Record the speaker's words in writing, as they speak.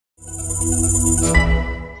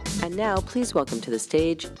now, please welcome to the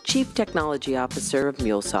stage Chief Technology Officer of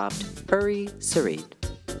MuleSoft, Uri Sarid.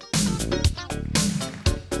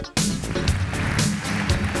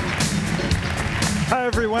 Hi,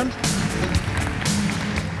 everyone.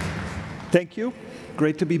 Thank you.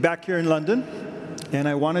 Great to be back here in London. And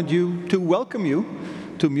I wanted to welcome you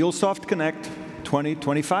to MuleSoft Connect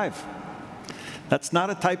 2025. That's not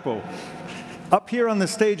a typo. Up here on the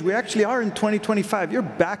stage, we actually are in 2025. You're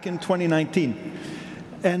back in 2019.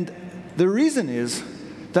 And the reason is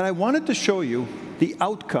that I wanted to show you the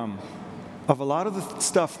outcome of a lot of the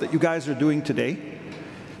stuff that you guys are doing today,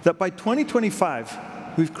 that by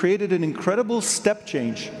 2025, we've created an incredible step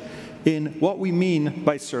change in what we mean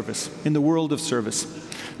by service, in the world of service.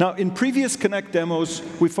 Now, in previous Connect demos,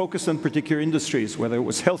 we focused on particular industries, whether it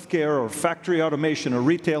was healthcare or factory automation or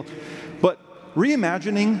retail, but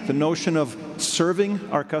reimagining the notion of serving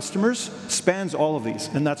our customers spans all of these,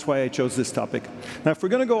 and that's why I chose this topic. Now, if we're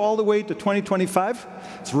going to go all the way to 2025,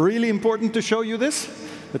 it's really important to show you this,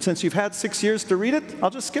 but since you've had 6 years to read it, I'll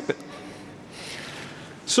just skip it.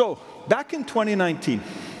 So, back in 2019,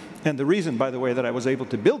 and the reason, by the way, that I was able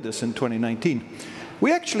to build this in 2019,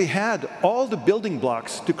 we actually had all the building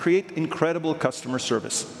blocks to create incredible customer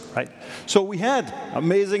service, right? So we had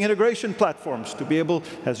amazing integration platforms to be able,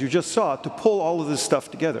 as you just saw, to pull all of this stuff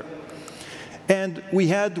together. And we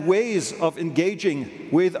had ways of engaging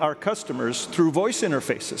with our customers through voice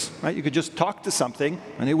interfaces, right? You could just talk to something,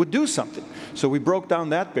 and it would do something. So we broke down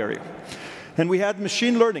that barrier. And we had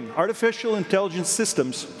machine learning, artificial intelligence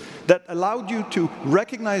systems that allowed you to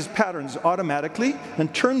recognize patterns automatically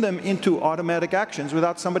and turn them into automatic actions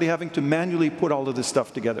without somebody having to manually put all of this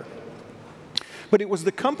stuff together. But it was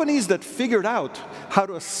the companies that figured out how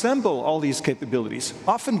to assemble all these capabilities,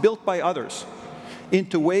 often built by others,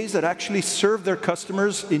 into ways that actually serve their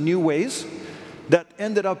customers in new ways, that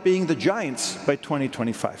ended up being the giants by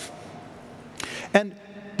 2025. And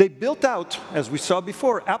they built out, as we saw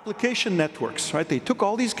before, application networks, right? They took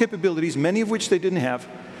all these capabilities, many of which they didn't have,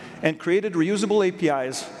 and created reusable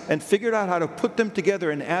APIs and figured out how to put them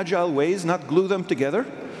together in agile ways, not glue them together,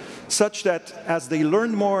 such that as they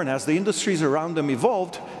learned more and as the industries around them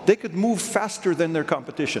evolved, they could move faster than their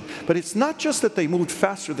competition. But it's not just that they moved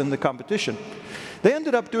faster than the competition. They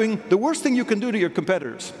ended up doing the worst thing you can do to your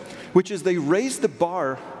competitors, which is they raised the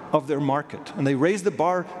bar of their market, and they raised the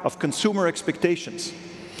bar of consumer expectations.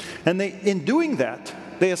 And in doing that,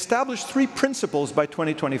 they established 3 principles by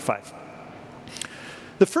 2025.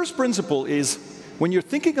 The first principle is, when you're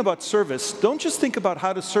thinking about service, don't just think about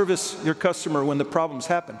how to service your customer when the problems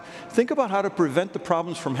happen. Think about how to prevent the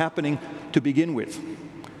problems from happening to begin with.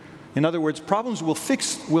 In other words, problems will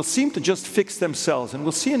seem to just fix themselves, and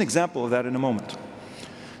we'll see an example of that in a moment.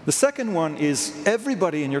 The second one is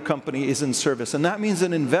everybody in your company is in service, and that means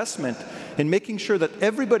an investment in making sure that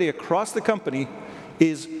everybody across the company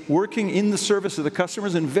is working in the service of the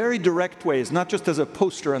customers in very direct ways, not just as a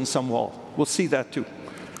poster on some wall. We'll see that too.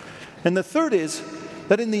 And the third is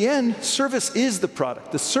that in the end, service is the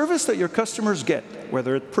product. The service that your customers get,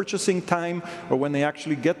 whether it's purchasing time or when they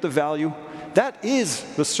actually get the value, that is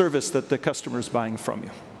the service that the customer is buying from you.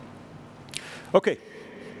 Okay,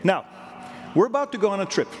 now, we're about to go on a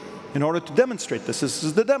trip in order to demonstrate this. This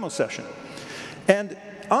is the demo session. And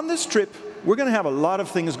on this trip, we're going to have a lot of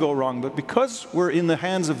things go wrong, but because we're in the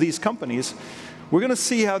hands of these companies, we're going to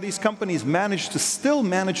see how these companies still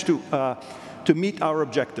manage to meet our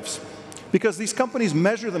objectives. Because these companies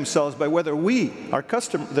measure themselves by whether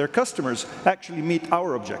their customers, actually meet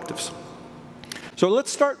our objectives. So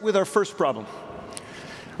let's start with our first problem.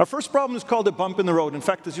 Our first problem is called a bump in the road. In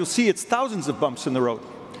fact, as you'll see, it's thousands of bumps in the road.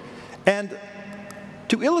 And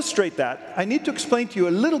to illustrate that, I need to explain to you a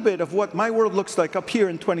little bit of what my world looks like up here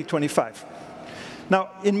in 2025. Now,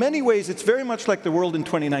 in many ways, it's very much like the world in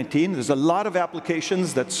 2019. There's a lot of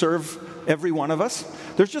applications that serve every one of us.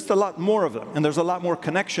 There's just a lot more of them, and there's a lot more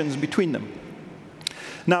connections between them.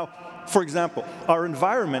 Now, for example, our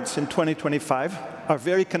environments in 2025 are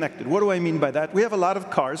very connected. What do I mean by that? We have a lot of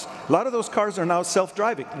cars. A lot of those cars are now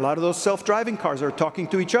self-driving. A lot of those self-driving cars are talking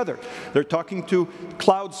to each other. They're talking to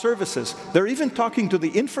cloud services. They're even talking to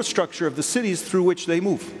the infrastructure of the cities through which they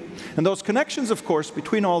move. And those connections, of course,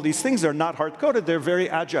 between all these things are not hard-coded. They're very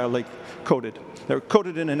agilely coded. They're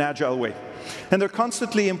coded in an agile way. And they're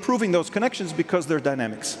constantly improving those connections because they're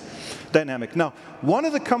dynamic. Now, one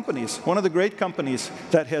of the great companies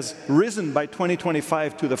that has risen by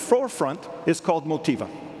 2025 to the forefront is called Motiva.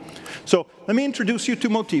 So let me introduce you to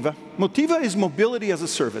Motiva. Motiva is mobility as a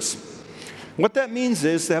service. What that means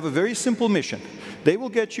is they have a very simple mission. They will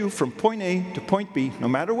get you from point A to point B, no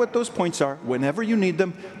matter what those points are, whenever you need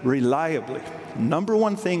them, reliably. Number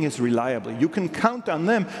one thing is reliably. You can count on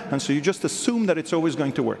them, and so you just assume that it's always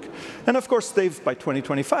going to work. And of course, they've, by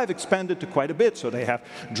 2025, expanded to quite a bit. So they have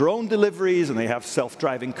drone deliveries, and they have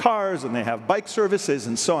self-driving cars, and they have bike services,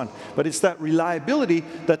 and so on. But it's that reliability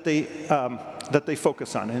that they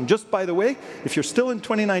focus on. And just by the way, if you're still in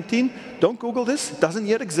 2019, don't Google this. It doesn't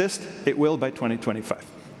yet exist. It will by 2025.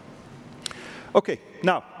 OK,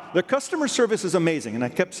 now, the customer service is amazing. And I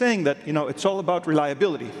kept saying that it's all about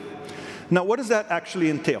reliability. Now, what does that actually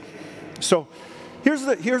entail? So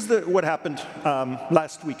here's what happened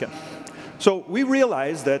last weekend. So we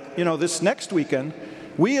realized that this next weekend,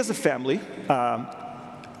 we as a family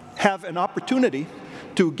have an opportunity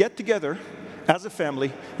to get together as a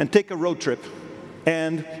family and take a road trip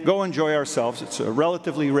and go enjoy ourselves. It's a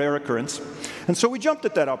relatively rare occurrence. And so we jumped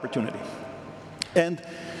at that opportunity. And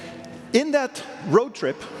in that road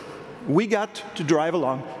trip, we got to drive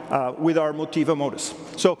along with our Motiva Modus.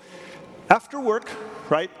 So after work,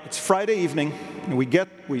 right, it's Friday evening, and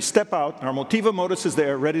we step out, and our Motiva Modus is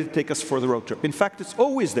there, ready to take us for the road trip. In fact, it's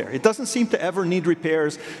always there. It doesn't seem to ever need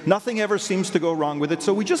repairs. Nothing ever seems to go wrong with it,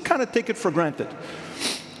 so we just kind of take it for granted.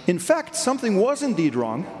 In fact, something was indeed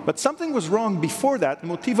wrong, but something was wrong before that.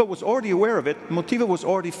 Motiva was already aware of it. Motiva was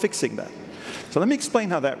already fixing that. So let me explain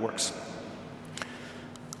how that works.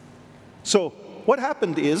 So what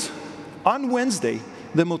happened is, on Wednesday,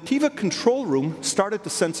 the Motiva control room started to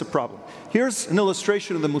sense a problem. Here's an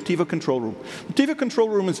illustration of the Motiva control room. Motiva control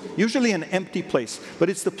room is usually an empty place, but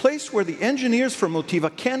it's the place where the engineers from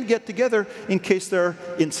Motiva can get together in case there are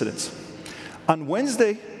incidents. On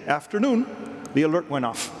Wednesday afternoon, the alert went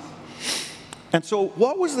off. And so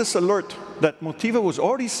what was this alert that Motiva was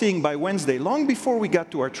already seeing by Wednesday, long before we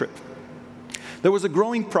got to our trip? There was a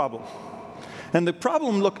growing problem. And the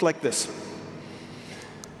problem looked like this.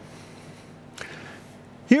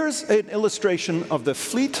 Here's an illustration of the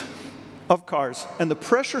fleet of cars and the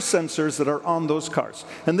pressure sensors that are on those cars.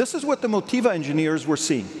 And this is what the Motiva engineers were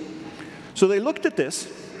seeing. So they looked at this,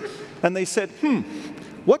 and they said,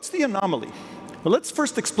 what's the anomaly? Well, let's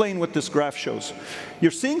first explain what this graph shows.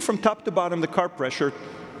 You're seeing from top to bottom the car pressure,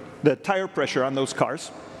 the tire pressure on those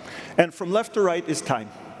cars. And from left to right is time.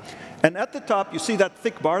 And at the top, you see that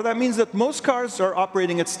thick bar. That means that most cars are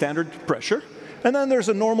operating at standard pressure. And then there's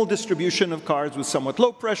a normal distribution of cars with somewhat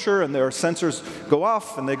low pressure, and their sensors go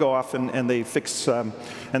off, and they fix, and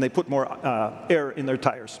they put more air in their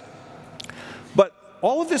tires. But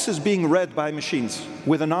all of this is being read by machines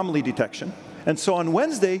with anomaly detection. And so on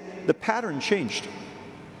Wednesday, the pattern changed.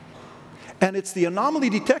 And it's the anomaly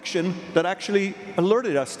detection that actually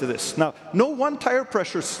alerted us to this. Now, no one tire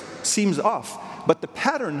pressure seems off, but the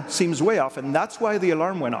pattern seems way off, and that's why the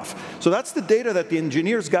alarm went off. So that's the data that the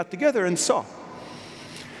engineers got together and saw.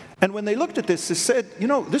 And when they looked at this, they said,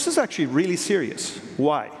 this is actually really serious.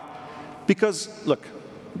 Why? Because, look,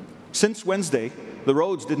 since Wednesday, the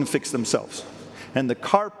roads didn't fix themselves, and the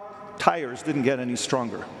car tires didn't get any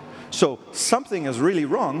stronger. So something is really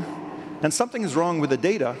wrong, and something is wrong with the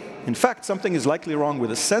data. In fact, something is likely wrong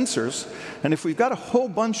with the sensors. And if we've got a whole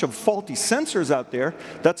bunch of faulty sensors out there,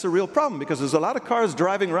 that's a real problem, because there's a lot of cars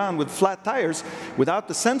driving around with flat tires without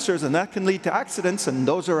the sensors, and that can lead to accidents, and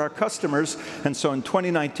those are our customers. And so in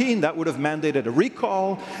 2019, that would have mandated a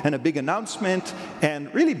recall and a big announcement,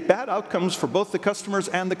 and really bad outcomes for both the customers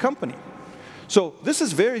and the company. So this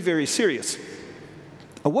is very, very serious.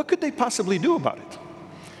 What could they possibly do about it?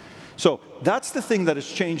 So that's the thing that has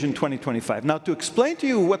changed in 2025. Now, to explain to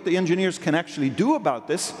you what the engineers can actually do about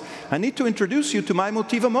this, I need to introduce you to my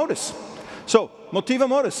Motiva Modus. So, Motiva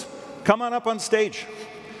Modus, come on up on stage.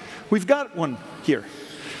 We've got one here.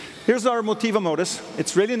 Here's our Motiva Modus.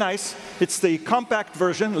 It's really nice. It's the compact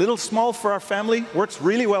version, a little small for our family, works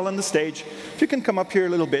really well on the stage. If you can come up here a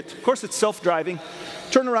little bit. Of course, it's self-driving.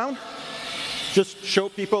 Turn around. Just show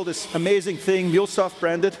people this amazing thing, MuleSoft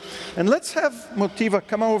branded. And let's have Motiva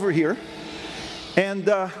come over here. And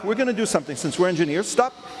we're going to do something. Since we're engineers,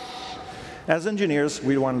 stop. As engineers,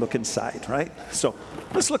 we want to look inside, right? So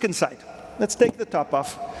let's look inside. Let's take the top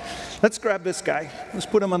off. Let's grab this guy. Let's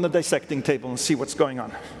put him on the dissecting table and see what's going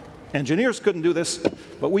on. Engineers couldn't do this,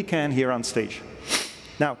 but we can here on stage.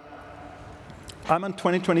 Now, I'm on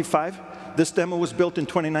 2025. This demo was built in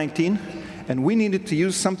 2019, and we needed to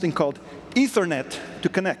use something called Ethernet to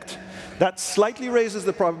connect. That slightly raises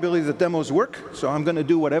the probability that demos work, so I'm going to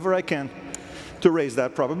do whatever I can to raise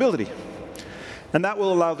that probability. And that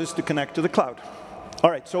will allow this to connect to the cloud. All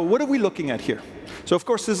right, so what are we looking at here? So of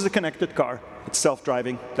course, this is a connected car. It's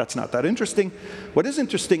self-driving. That's not that interesting. What is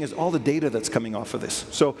interesting is all the data that's coming off of this.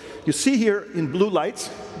 So you see here in blue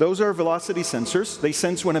lights, those are velocity sensors. They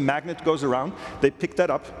sense when a magnet goes around. They pick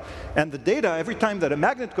that up. And the data, every time that a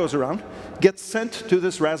magnet goes around, gets sent to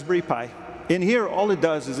this Raspberry Pi. In here, all it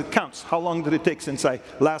does is it counts how long did it take since I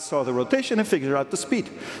last saw the rotation and figure out the speed.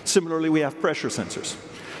 Similarly, we have pressure sensors.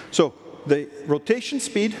 So the rotation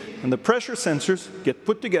speed and the pressure sensors get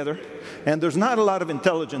put together, and there's not a lot of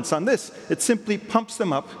intelligence on this. It simply pumps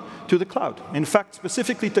them up to the cloud. In fact,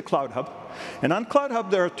 specifically to Cloud Hub. And on Cloud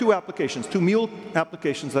Hub, there are two applications, two Mule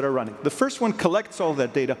applications that are running. The first one collects all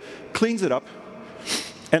that data, cleans it up,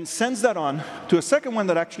 and sends that on to a second one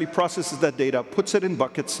that actually processes that data, puts it in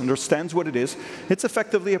buckets, understands what it is. It's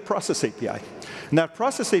effectively a process API. And that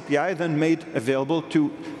process API then made available to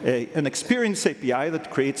an experience API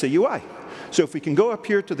that creates a UI. So if we can go up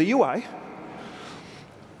here to the UI,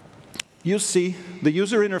 you see the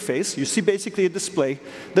user interface. You see basically a display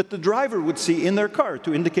that the driver would see in their car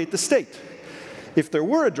to indicate the state. If there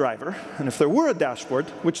were a driver, and if there were a dashboard,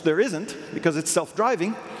 which there isn't because it's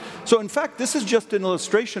self-driving, so in fact, this is just an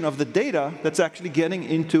illustration of the data that's actually getting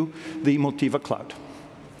into the Motiva cloud.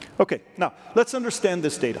 OK, now, let's understand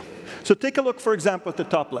this data. So take a look, for example, at the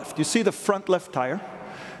top left. You see the front left tire.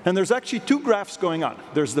 And there's actually two graphs going on.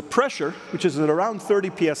 There's the pressure, which is at around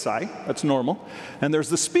 30 psi. That's normal. And there's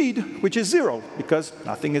the speed, which is 0, because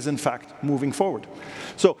nothing is, in fact, moving forward.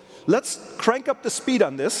 So let's crank up the speed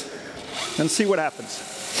on this and see what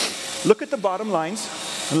happens. Look at the bottom lines.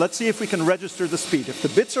 And let's see if we can register the speed. If the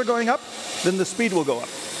bits are going up, then the speed will go up.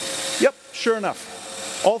 Yep, sure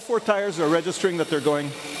enough. All 4 tires are registering that they're going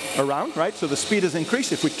around, right? So the speed is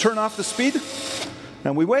increased. If we turn off the speed,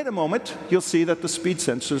 and we wait a moment, you'll see that the speed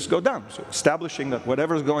sensors go down. So establishing that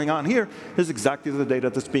whatever's going on here is exactly the data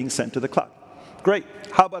that's being sent to the cloud. Great.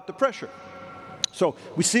 How about the pressure? So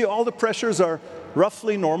we see all the pressures are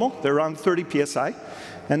roughly normal. They're around 30 psi.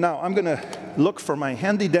 And now I'm going to look for my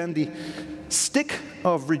handy-dandy stick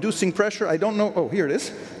of reducing pressure. I don't know. Oh, here it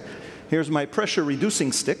is. Here's my pressure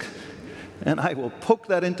reducing stick. And I will poke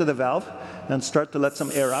that into the valve and start to let some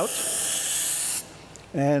air out.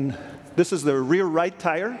 And this is the rear right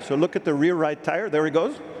tire. So look at the rear right tire. There it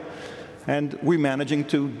goes. And we're managing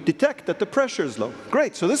to detect that the pressure is low.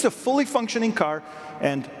 Great. So this is a fully functioning car.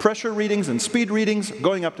 And pressure readings and speed readings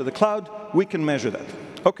going up to the cloud, we can measure that.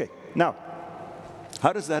 OK, now,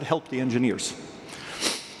 how does that help the engineers?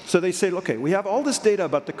 So they say, OK, we have all this data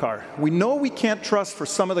about the car. We know we can't trust for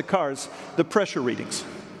some of the cars the pressure readings.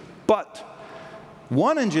 But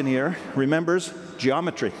one engineer remembers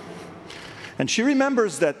geometry. And she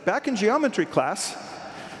remembers that back in geometry class,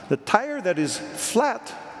 the tire that is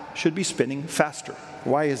flat should be spinning faster.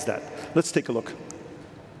 Why is that? Let's take a look.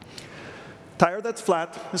 Tire that's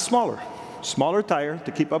flat is smaller. Smaller tire,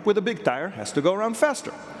 to keep up with a big tire, has to go around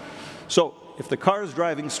faster. So if the car is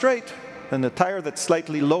driving straight, then the tire that's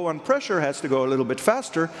slightly low on pressure has to go a little bit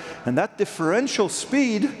faster. And that differential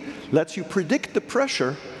speed lets you predict the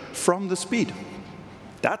pressure from the speed.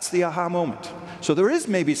 That's the aha moment. So there is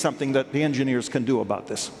maybe something that the engineers can do about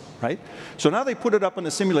this, right? So now they put it up on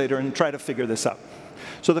the simulator and try to figure this out.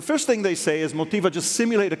 So the first thing they say is, Motiva, just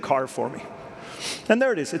simulate a car for me. And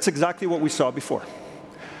there it is. It's exactly what we saw before.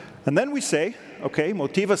 And then we say, OK,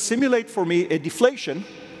 Motiva, simulate for me a deflation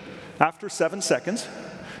after 7 seconds.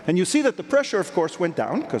 And you see that the pressure, of course, went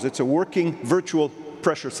down, because it's a working virtual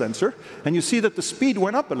pressure sensor. And you see that the speed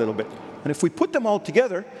went up a little bit. And if we put them all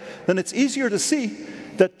together, then it's easier to see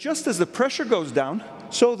that just as the pressure goes down,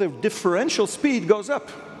 so the differential speed goes up.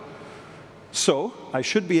 So I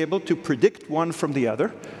should be able to predict one from the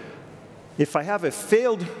other. If I have a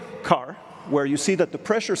failed car, where you see that the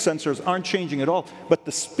pressure sensors aren't changing at all, but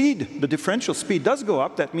the speed, the differential speed does go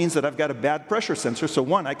up, that means that I've got a bad pressure sensor. So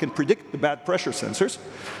 1, I can predict the bad pressure sensors.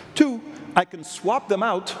 2, I can swap them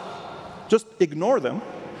out, just ignore them,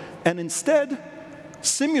 and instead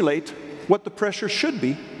simulate what the pressure should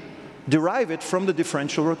be, derive it from the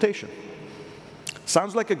differential rotation.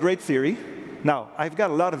 Sounds like a great theory. Now, I've got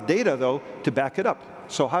a lot of data, though, to back it up.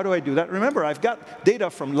 So how do I do that? Remember, I've got data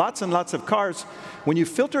from lots and lots of cars. When you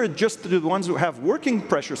filter it just to the ones who have working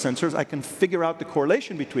pressure sensors, I can figure out the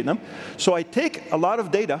correlation between them. So I take a lot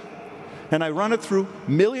of data, and I run it through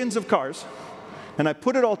millions of cars, and I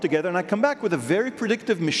put it all together, and I come back with a very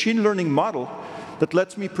predictive machine learning model that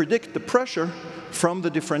lets me predict the pressure from the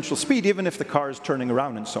differential speed, even if the car is turning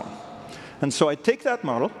around and so on. And so I take that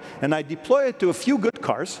model, and I deploy it to a few good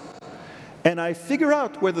cars, and I figure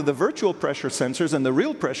out whether the virtual pressure sensors and the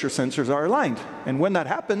real pressure sensors are aligned. And when that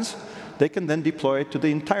happens, they can then deploy it to the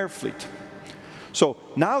entire fleet. So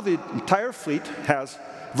now the entire fleet has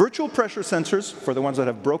virtual pressure sensors for the ones that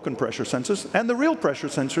have broken pressure sensors, and the real pressure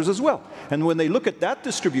sensors as well. And when they look at that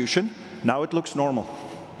distribution, now it looks normal.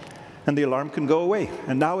 And the alarm can go away.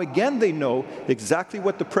 And now again they know exactly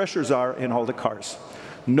what the pressures are in all the cars.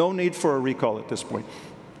 No need for a recall at this point.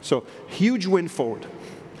 So huge win forward.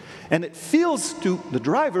 And it feels to the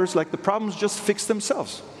drivers like the problems just fix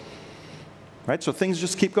themselves. Right? So things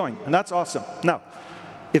just keep going. And that's awesome. Now,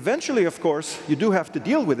 eventually, of course, you do have to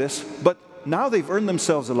deal with this, but now they've earned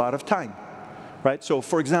themselves a lot of time. Right? So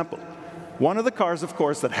for example, one of the cars, of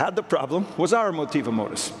course, that had the problem was our Motiva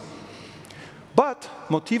Modus. But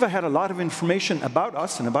Motiva had a lot of information about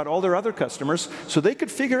us and about all their other customers, so they could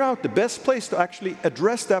figure out the best place to actually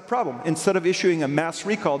address that problem instead of issuing a mass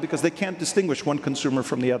recall because they can't distinguish one consumer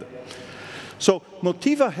from the other. So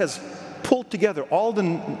Motiva has pulled together all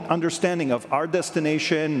the understanding of our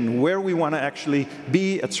destination, where we want to actually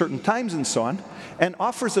be at certain times and so on, and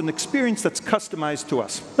offers an experience that's customized to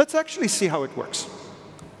us. Let's actually see how it works.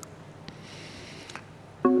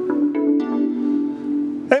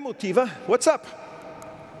 Hey Motiva, what's up?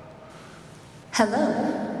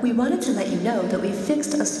 Hello. We wanted to let you know that we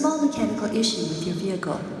fixed a small mechanical issue with your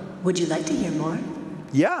vehicle. Would you like to hear more?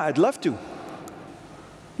 Yeah, I'd love to.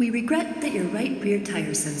 We regret that your right rear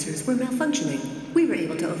tire sensors were malfunctioning. We were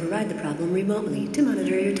able to override the problem remotely to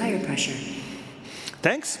monitor your tire pressure.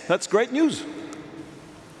 Thanks, that's great news.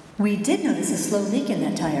 We did notice a slow leak in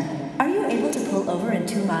that tire. Are you able to pull over in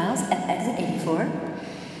 2 miles at exit 84?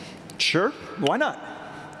 Sure, why not?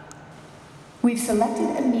 We've selected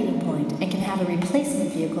a meeting point and can have a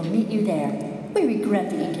replacement vehicle meet you there. We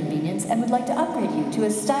regret the inconvenience and would like to upgrade you to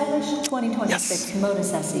a stylish 2026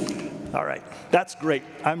 Modus SE. All right, that's great.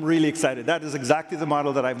 I'm really excited. That is exactly the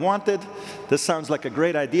model that I've wanted. This sounds like a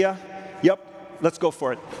great idea. Yep, let's go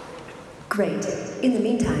for it. Great. In the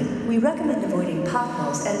meantime, we recommend avoiding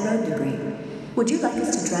potholes and road debris. Would you like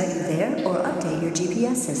us to drive you there or update your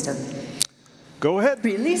GPS system? Go ahead.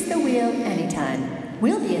 Release the wheel anytime.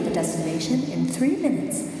 We'll be at the destination in 3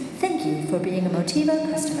 minutes. Thank you for being a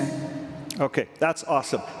Motiva customer. Okay, that's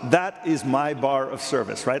awesome. That is my bar of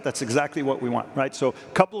service, right? That's exactly what we want, right? So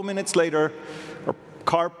a couple of minutes later, our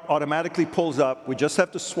car automatically pulls up. We just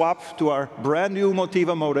have to swap to our brand new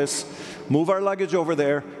Motiva Modus, move our luggage over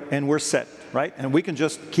there, and we're set, right? And we can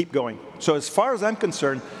just keep going. So as far as I'm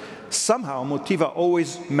concerned, somehow Motiva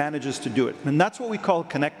always manages to do it. And that's what we call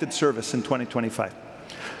connected service in 2025.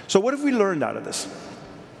 So what have we learned out of this?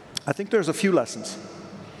 I think there's a few lessons.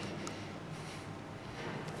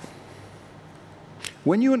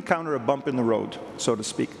 When you encounter a bump in the road, so to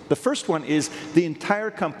speak, the first one is the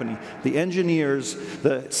entire company, the engineers,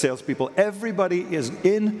 the salespeople, everybody is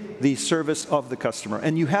in the service of the customer.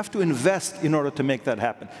 And you have to invest in order to make that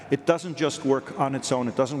happen. It doesn't just work on its own.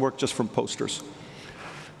 It doesn't work just from posters.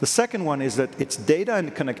 The second one is that it's data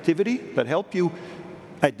and connectivity that help you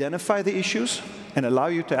identify the issues and allow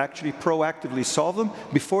you to actually proactively solve them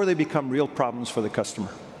before they become real problems for the customer.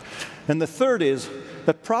 And the third is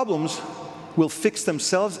that problems will fix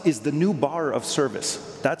themselves is the new bar of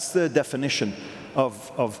service. That's the definition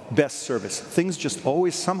of best service. Things just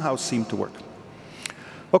always somehow seem to work.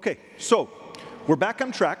 Okay, so we're back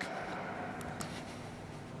on track.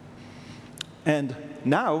 And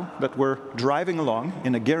now that we're driving along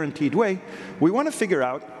in a guaranteed way, we want to figure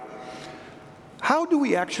out how do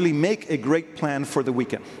we actually make a great plan for the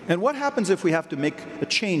weekend? And what happens if we have to make a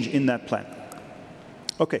change in that plan?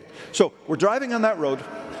 Okay, so we're driving on that road,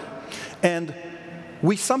 and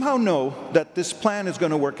we somehow know that this plan is going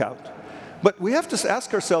to work out. But we have to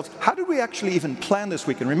ask ourselves, how did we actually even plan this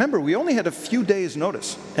weekend? Remember, we only had a few days'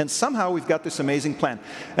 notice, and somehow we've got this amazing plan.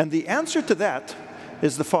 And the answer to that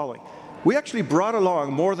is the following. We actually brought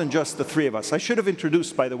along more than just the 3 of us. I should have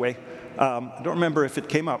introduced, by the way. I don't remember if it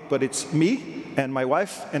came up, but it's me and my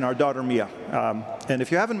wife and our daughter Mia. And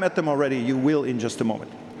if you haven't met them already, you will in just a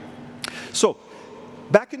moment. So,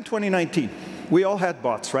 back in 2019, we all had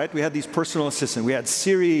bots, right? We had these personal assistants. We had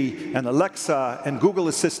Siri and Alexa and Google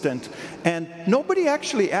Assistant. And nobody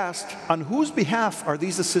actually asked, on whose behalf are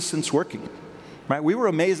these assistants working? Right? We were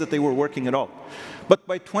amazed that they were working at all. But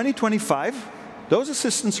by 2025, those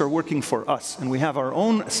assistants are working for us, and we have our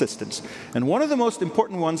own assistants. And one of the most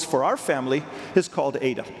important ones for our family is called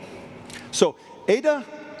Ada. So Ada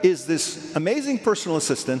is this amazing personal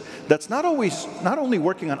assistant that's not only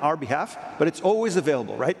working on our behalf, but it's always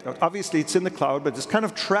available, right? Obviously, it's in the cloud, but it's kind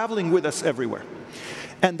of traveling with us everywhere.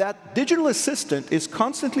 And that digital assistant is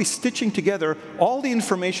constantly stitching together all the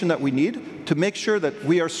information that we need to make sure that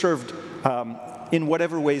we are served in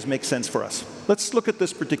whatever ways make sense for us. Let's look at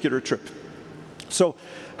this particular trip. So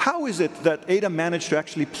how is it that Ada managed to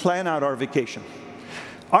actually plan out our vacation?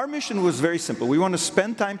 our mission was very simple. We want to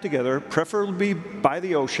spend time together, preferably by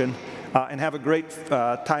the ocean, and have a great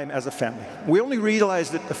time as a family. We only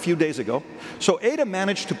realized it a few days ago. So Ada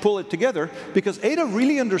managed to pull it together because Ada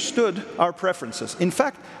really understood our preferences. In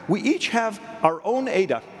fact, we each have our own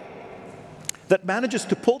Ada that manages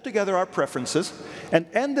to pull together our preferences and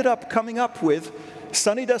ended up coming up with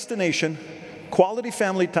sunny destination, quality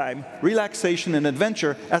family time, relaxation, and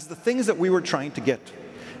adventure as the things that we were trying to get.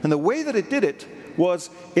 And the way that it did it was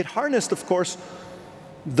it harnessed, of course,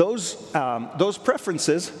 those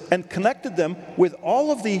preferences and connected them with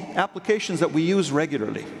all of the applications that we use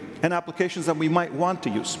regularly and applications that we might want to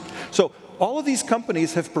use. So all of these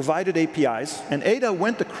companies have provided APIs, and Ada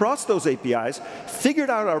went across those APIs, figured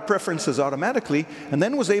out our preferences automatically, and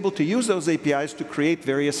then was able to use those APIs to create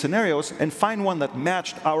various scenarios and find one that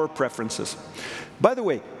matched our preferences. By the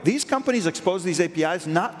way, these companies expose these APIs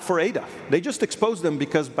not for Ada. They just expose them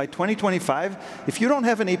because by 2025, if you don't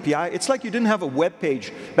have an API, it's like you didn't have a web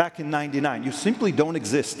page back in '99. You simply don't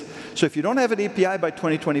exist. So if you don't have an API by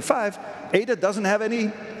 2025, Ada doesn't have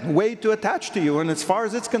any way to attach to you. And as far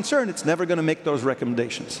as it's concerned, it's never going to make those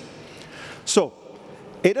recommendations. So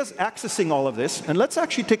Ada's accessing all of this. And let's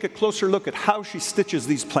actually take a closer look at how she stitches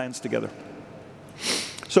these plans together.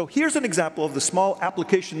 So here's an example of the small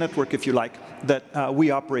application network, if you like, that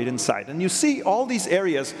we operate inside. And you see all these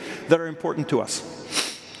areas that are important to us.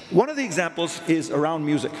 One of the examples is around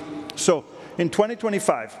music. So in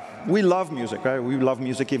 2025, we love music, right? We love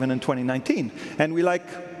music even in 2019. And we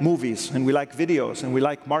like movies, and we like videos, and we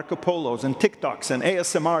like Marco Polos, and TikToks, and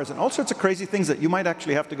ASMRs, and all sorts of crazy things that you might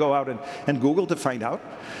actually have to go out and Google to find out.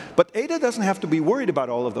 But Ada doesn't have to be worried about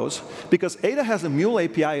all of those, because Ada has a Mule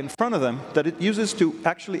API in front of them that it uses to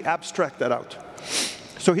actually abstract that out.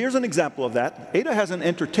 So here's an example of that. Ada has an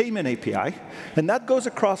entertainment API, and that goes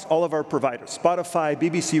across all of our providers. Spotify,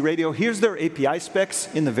 BBC Radio, here's their API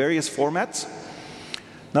specs in the various formats.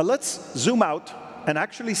 Now let's zoom out and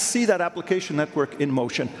actually see that application network in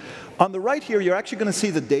motion. On the right here, you're actually going to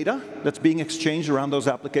see the data that's being exchanged around those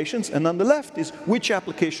applications, and on the left is which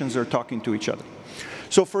applications are talking to each other.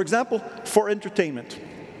 So for example, for entertainment,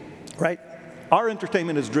 right? Our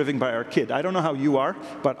entertainment is driven by our kid. I don't know how you are,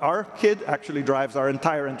 but our kid actually drives our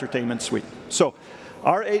entire entertainment suite. So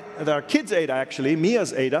our kid's Ada, actually,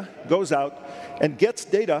 Mia's Ada, goes out and gets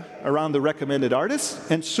data around the recommended artists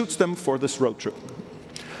and suits them for this road trip.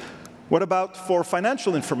 What about for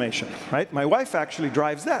financial information, right? My wife actually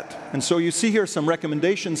drives that. And so you see here some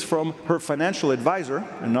recommendations from her financial advisor,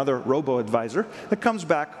 another robo-advisor, that comes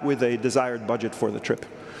back with a desired budget for the trip.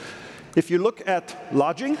 If you look at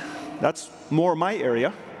lodging, that's more my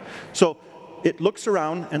area. So it looks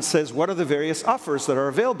around and says, what are the various offers that are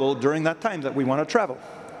available during that time that we want to travel,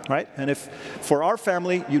 right? And if for our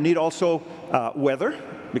family, you need also weather,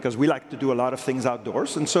 because we like to do a lot of things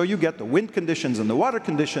outdoors. And so you get the wind conditions and the water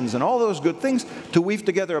conditions and all those good things to weave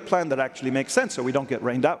together a plan that actually makes sense so we don't get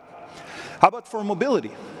rained out. How about for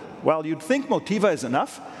mobility? Well, you'd think Motiva is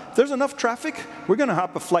enough. If there's enough traffic, we're going to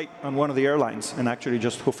hop a flight on one of the airlines and actually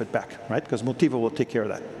just hoof it back, right? Because Motiva will take care of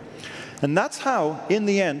that. And that's how, in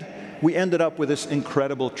the end, we ended up with this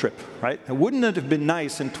incredible trip, right? And wouldn't it have been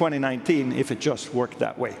nice in 2019 if it just worked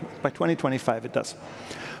that way? By 2025, it does.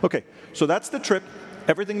 OK, so that's the trip.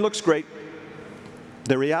 Everything looks great.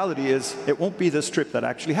 The reality is, it won't be this trip that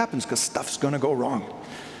actually happens, because stuff's going to go wrong.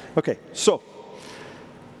 OK, so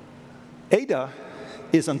Ada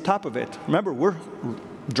is on top of it. Remember, we're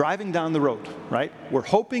driving down the road, right? We're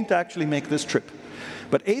hoping to actually make this trip.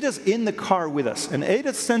 But Ada's in the car with us, and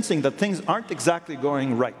Ada's sensing that things aren't exactly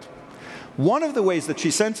going right. One of the ways that she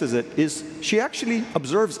senses it is she actually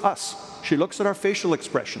observes us. She looks at our facial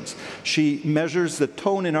expressions. She measures the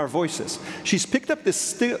tone in our voices. She's picked up this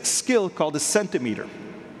skill called the centimeter.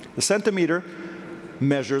 The centimeter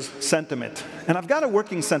measures sentiment. And I've got a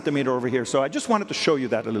working centimeter over here, so I just wanted to show you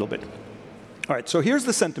that a little bit. All right, so here's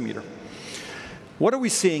the centimeter. What are we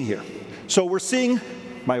seeing here? So we're seeing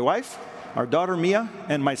my wife, our daughter Mia,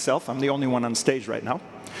 and myself. I'm the only one on stage right now.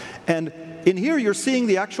 And in here, you're seeing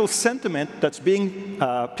the actual sentiment that's being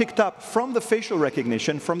picked up from the facial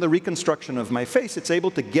recognition, from the reconstruction of my face. It's able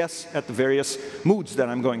to guess at the various moods that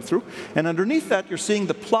I'm going through. And underneath that, you're seeing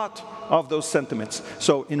the plot of those sentiments.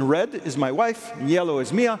 So in red is my wife, in yellow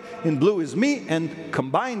is Mia, in blue is me, and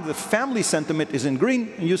combined, the family sentiment is in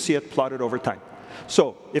green, and you see it plotted over time.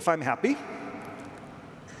 So if I'm happy,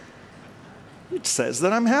 it says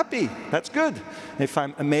that I'm happy. That's good. If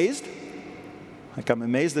I'm amazed, like I'm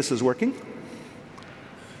amazed this is working,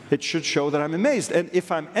 it should show that I'm amazed. And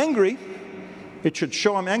if I'm angry, it should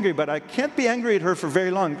show I'm angry, but I can't be angry at her for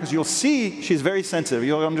very long, because you'll see she's very sensitive.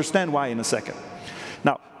 You'll understand why in a second.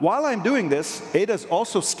 Now, while I'm doing this, Ada is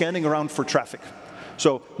also scanning around for traffic.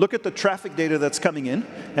 So look at the traffic data that's coming in,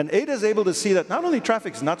 and Ada is able to see that not only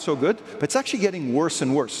traffic is not so good, but it's actually getting worse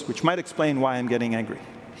and worse, which might explain why I'm getting angry.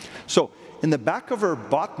 So in the back of her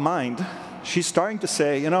bot mind, she's starting to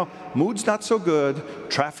say, you know, mood's not so good,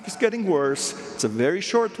 traffic is getting worse, it's a very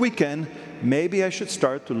short weekend, maybe I should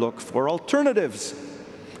start to look for alternatives.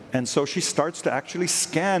 And so she starts to actually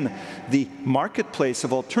scan the marketplace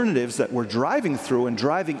of alternatives that we're driving through and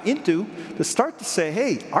driving into to start to say,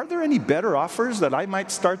 hey, are there any better offers that I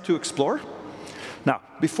might start to explore? Now,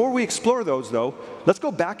 before we explore those, though, let's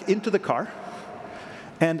go back into the car.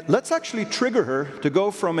 And let's actually trigger her to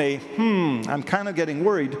go from a, I'm kind of getting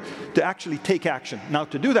worried, to actually take action. Now,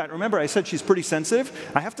 to do that, remember I said she's pretty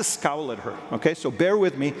sensitive. I have to scowl at her, OK? So bear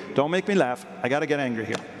with me. Don't make me laugh. I got to get angry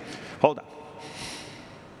here. Hold on.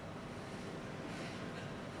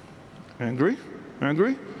 Angry?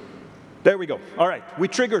 Angry? There we go. All right, we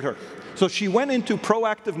triggered her. So she went into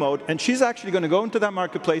proactive mode, and she's actually going to go into that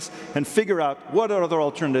marketplace and figure out what other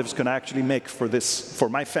alternatives can I actually make for this, for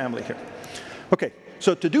my family here. OK,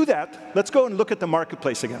 so to do that, let's go and look at the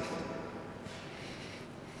marketplace again.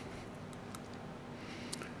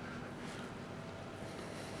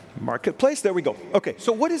 Marketplace, there we go. OK,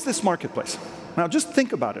 so what is this marketplace? Now, just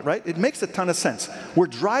think about it, right? It makes a ton of sense. We're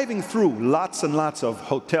driving through lots and lots of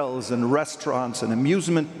hotels and restaurants and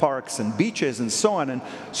amusement parks and beaches and so on. And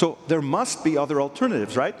so there must be other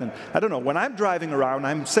alternatives, right? And I don't know, when I'm driving around,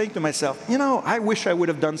 I'm saying to myself, you know, I wish I would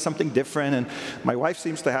have done something different. And my wife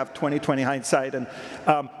seems to have 20/20 hindsight. And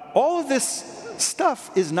all of this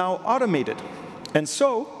stuff is now automated. And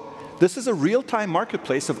so this is a real-time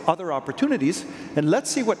marketplace of other opportunities. And let's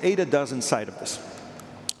see what Ada does inside of this.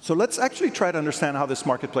 So let's actually try to understand how this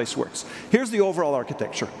marketplace works. Here's the overall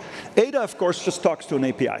architecture. Ada, of course, just talks to an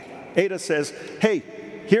API. Ada says, hey,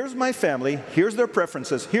 here's my family, here's their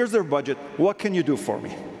preferences, here's their budget, what can you do for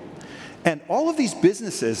me? And all of these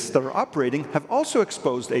businesses that are operating have also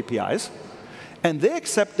exposed APIs, and they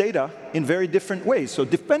accept data in very different ways. So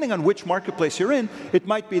depending on which marketplace you're in, it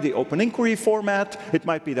might be the open inquiry format, it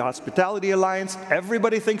might be the hospitality alliance.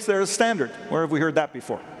 Everybody thinks they're a standard. Where have we heard that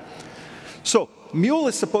before? So Mule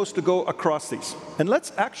is supposed to go across these. And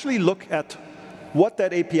let's actually look at what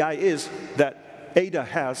that API is that Ada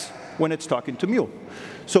has when it's talking to Mule.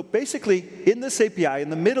 So basically, in this API, in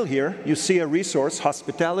the middle here, you see a resource,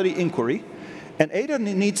 hospitality inquiry. And Ada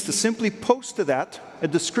needs to simply post to that a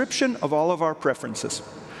description of all of our preferences.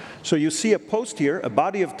 So you see a post here, a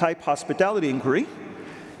body of type hospitality inquiry.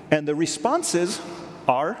 And the responses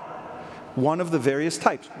are one of the various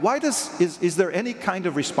types. Why is there any kind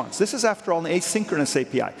of response? This is, after all, an asynchronous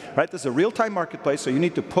API, right? This is a real-time marketplace, so you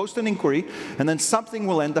need to post an inquiry, and then something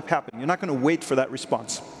will end up happening. You're not going to wait for that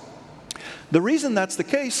response. The reason that's the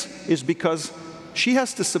case is because she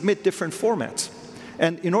has to submit different formats.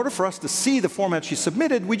 And in order for us to see the format she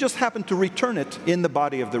submitted, we just happen to return it in the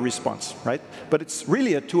body of the response, right? But it's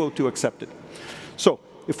really a 202 accepted. So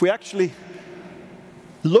if we actually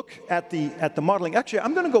look at the modeling. Actually,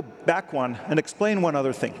 I'm going to go back one and explain one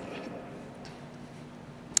other thing.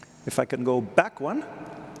 If I can go back one,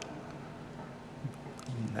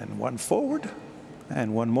 and one forward,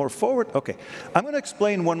 and one more forward. OK, I'm going to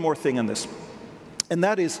explain one more thing on this. And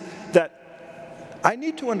that is that I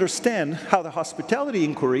need to understand how the hospitality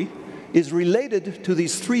inquiry is related to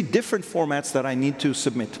these three different formats that I need to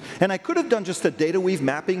submit. And I could have done just a data weave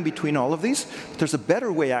mapping between all of these, but there's a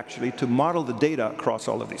better way, actually, to model the data across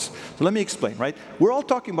all of these. So let me explain, right? We're all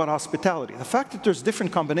talking about hospitality. The fact that there's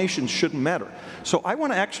different combinations shouldn't matter. So I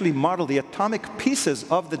want to actually model the atomic pieces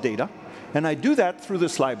of the data, and I do that through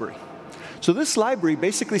this library. So this library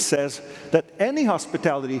basically says that any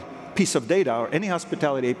hospitality piece of data, or any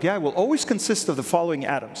hospitality API, will always consist of the following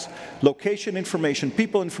atoms: location information,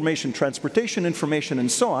 people information, transportation information, and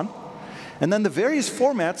so on. And then the various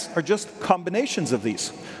formats are just combinations of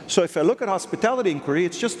these. So if I look at hospitality inquiry,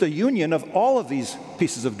 it's just a union of all of these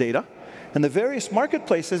pieces of data. And the various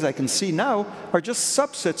marketplaces I can see now are just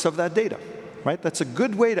subsets of that data, right? That's a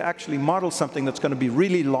good way to actually model something that's going to be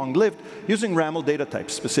really long-lived using RAML data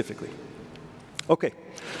types specifically. OK,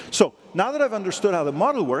 so now that I've understood how the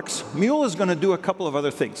model works, Mule is going to do a couple of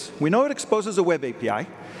other things. We know it exposes a web API.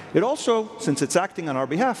 It also, since it's acting on our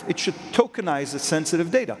behalf, it should tokenize the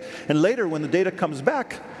sensitive data. And later, when the data comes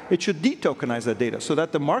back, it should detokenize that data so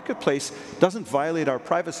that the marketplace doesn't violate our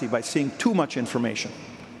privacy by seeing too much information.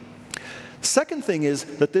 Second thing is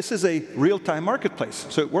that this is a real-time marketplace,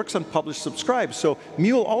 so it works on publish-subscribe. So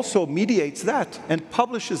Mule also mediates that and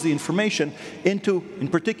publishes the information into, in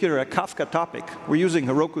particular, a Kafka topic. We're using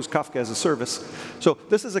Heroku's Kafka as a service. So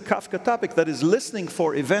this is a Kafka topic that is listening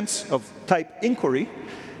for events of type inquiry,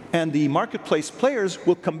 and the marketplace players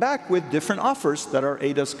will come back with different offers that our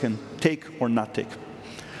ADAs can take or not take.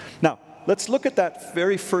 Now, let's look at that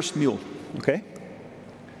very first Mule, okay?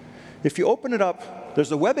 If you open it up,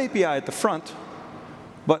 there's a web API at the front,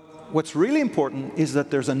 but what's really important is that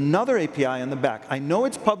there's another API in the back. I know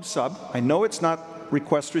it's pub sub. I know it's not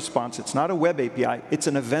request response. It's not a web API. It's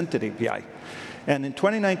an evented API. And in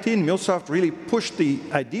 2019, MuleSoft really pushed the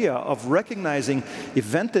idea of recognizing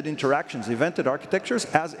evented interactions, evented architectures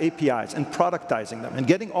as APIs and productizing them and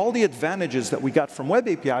getting all the advantages that we got from web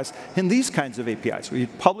APIs in these kinds of APIs, where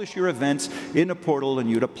you'd publish your events in a portal and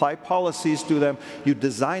you'd apply policies to them, you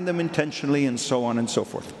design them intentionally, and so on and so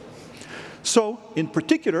forth. So, in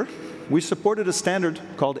particular, we supported a standard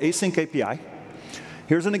called async API.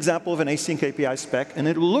 Here's an example of an async API spec, and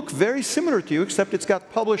it will look very similar to you, except it's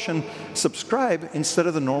got publish and subscribe instead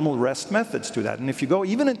of the normal REST methods to that. And if you go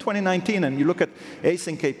even in 2019 and you look at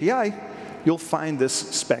async API, you'll find this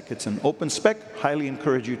spec. It's an open spec. Highly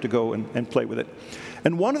encourage you to go and play with it.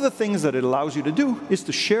 And one of the things that it allows you to do is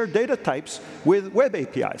to share data types with web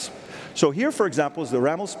APIs. So here, for example, is the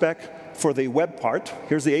RAML spec for the web part.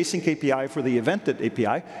 Here's the async API for the evented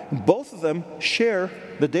API. Both of them share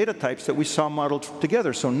the data types that we saw modeled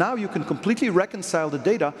together. So now you can completely reconcile the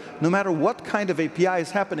data, no matter what kind of API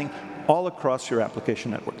is happening, all across your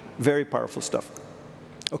application network. Very powerful stuff.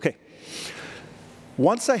 OK.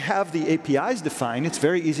 Once I have the APIs defined, it's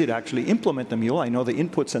very easy to actually implement the Mule. I know the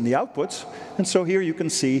inputs and the outputs. And so here you can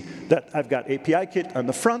see that I've got API kit on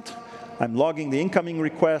the front. I'm logging the incoming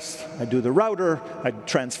request, I do the router, I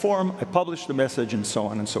transform, I publish the message, and so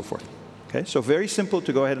on and so forth. Okay, so very simple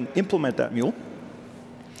to go ahead and implement that Mule.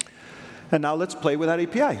 And now let's play with that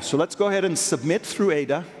API. So let's go ahead and submit through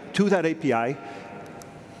Ada to that API. I'm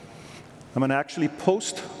going to actually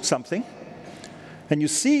post something. And you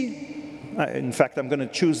see, in fact, I'm going to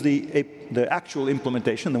choose the actual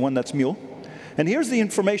implementation, the one that's Mule. And here's the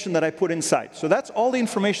information that I put inside. So that's all the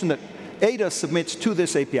information that Ada submits to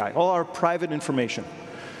this API, all our private information.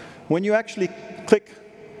 When you actually click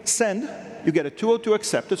send, you get a 202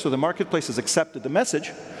 accepted, so the marketplace has accepted the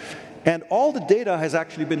message, and all the data has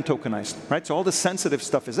actually been tokenized, right? So all the sensitive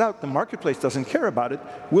stuff is out. The marketplace doesn't care about it.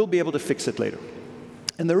 We'll be able to fix it later.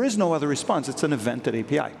 And there is no other response. It's an evented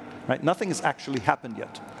API, right? Nothing has actually happened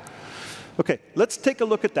yet. OK, let's take a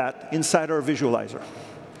look at that inside our visualizer.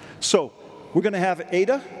 So we're going to have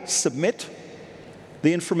Ada submit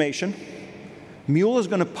the information. Mule is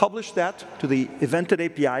going to publish that to the evented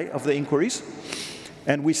API of the inquiries.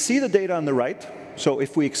 And we see the data on the right. So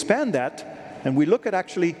if we expand that and we look at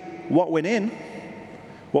actually what went in,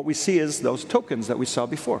 what we see is those tokens that we saw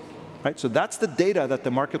before. Right? So that's the data that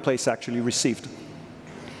the marketplace actually received.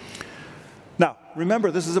 Now,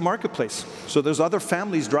 remember, this is a marketplace. So there's other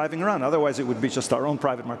families driving around. Otherwise, it would be just our own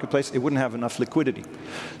private marketplace. It wouldn't have enough liquidity.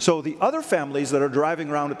 So the other families that are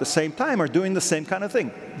driving around at the same time are doing the same kind of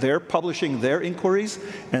thing. They're publishing their inquiries,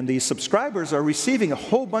 and the subscribers are receiving a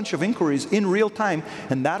whole bunch of inquiries in real time,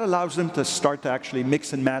 and that allows them to start to actually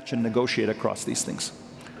mix and match and negotiate across these things.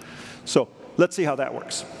 So let's see how that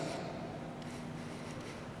works.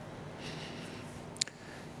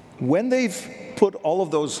 When they've put all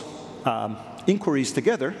of those inquiries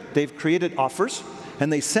together, they've created offers,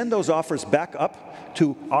 and they send those offers back up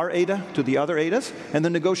to our ADA, to the other ADAs, and the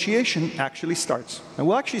negotiation actually starts. And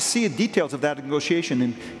we'll actually see details of that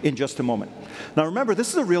negotiation in just a moment. Now remember, this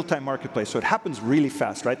is a real-time marketplace, so it happens really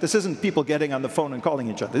fast, right? This isn't people getting on the phone and calling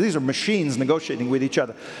each other. These are machines negotiating with each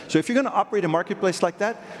other. So if you're going to operate a marketplace like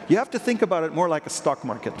that, you have to think about it more like a stock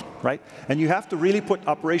market, right? And you have to really put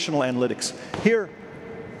operational analytics. Here,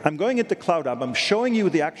 I'm going into Cloud Hub. I'm showing you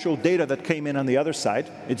the actual data that came in on the other side.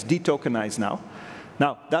 It's detokenized now.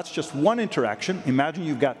 Now, that's just one interaction. Imagine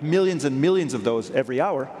you've got millions and millions of those every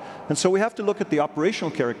hour. And so we have to look at the operational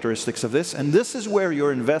characteristics of this. And this is where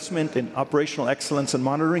your investment in operational excellence and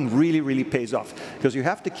monitoring really, really pays off, because you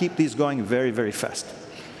have to keep these going very, very fast.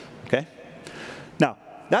 OK? Now,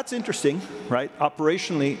 that's interesting, right?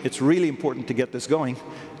 Operationally, it's really important to get this going.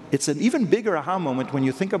 It's an even bigger aha moment when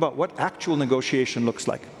you think about what actual negotiation looks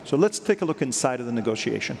like. So let's take a look inside of the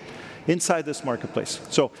negotiation, inside this marketplace.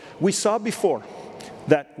 So we saw before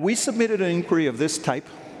that we submitted an inquiry of this type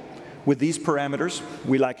with these parameters.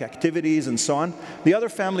 We like activities and so on. The other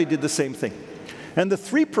family did the same thing. And the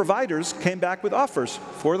 3 providers came back with offers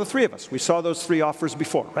for the 3 of us. We saw those 3 offers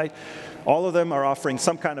before, right? All of them are offering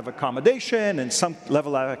some kind of accommodation and some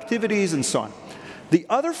level of activities and so on. The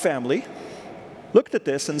other family looked at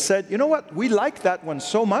this and said, you know what, we like that one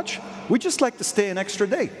so much, we just like to stay an extra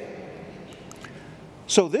day.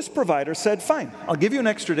 So this provider said, fine, I'll give you an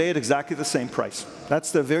extra day at exactly the same price.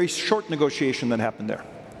 That's the very short negotiation that happened there.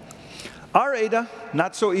 Our Ada,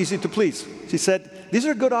 not so easy to please. She said, these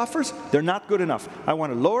are good offers, they're not good enough. I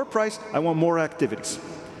want a lower price, I want more activities.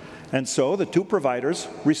 And so the 2 providers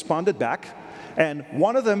responded back, and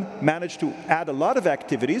one of them managed to add a lot of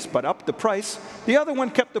activities, but up the price. The other one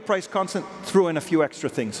kept the price constant, threw in a few extra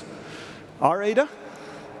things. Our Ada,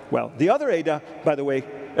 well, the other Ada, by the way,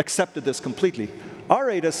 accepted this completely. Our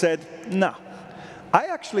Ada said, no, I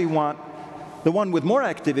actually want the one with more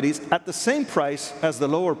activities at the same price as the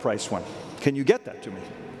lower price one. Can you get that to me?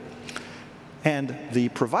 And the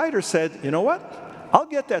provider said, you know what? I'll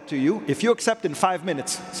get that to you if you accept in 5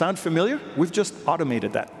 minutes. Sound familiar? We've just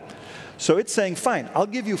automated that. So it's saying, fine, I'll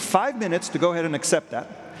give you 5 minutes to go ahead and accept that.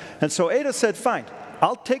 And so Ada said, fine,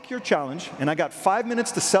 I'll take your challenge, and I got 5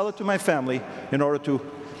 minutes to sell it to my family in order to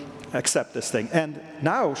accept this thing. And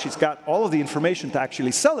now she's got all of the information to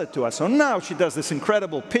actually sell it to us. So now she does this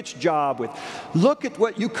incredible pitch job with, look at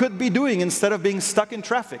what you could be doing instead of being stuck in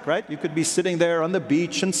traffic, right? You could be sitting there on the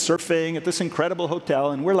beach and surfing at this incredible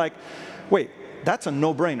hotel, and we're like, wait, that's a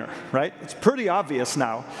no-brainer, right? It's pretty obvious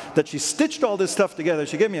now that she stitched all this stuff together.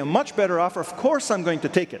 She gave me a much better offer. Of course I'm going to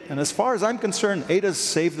take it. And as far as I'm concerned, Ada's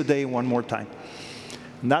saved the day one more time.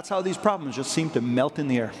 And that's how these problems just seem to melt in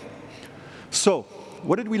the air. So,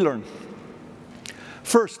 what did we learn?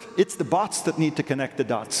 First, it's the bots that need to connect the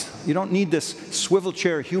dots. You don't need this swivel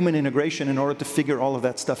chair human integration in order to figure all of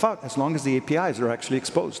that stuff out, as long as the APIs are actually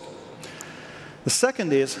exposed. The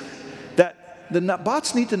second is that the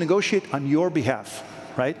bots need to negotiate on your behalf,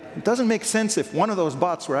 right? It doesn't make sense if one of those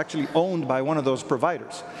bots were actually owned by one of those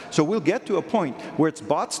providers. So we'll get to a point where it's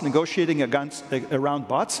bots negotiating around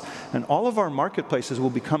bots, and all of our marketplaces will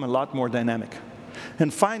become a lot more dynamic.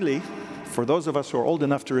 And finally, for those of us who are old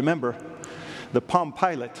enough to remember, the Palm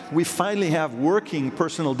Pilot, we finally have working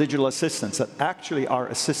personal digital assistants that actually are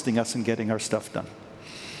assisting us in getting our stuff done.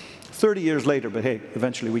 30 years later, but hey,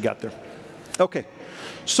 eventually we got there. Okay,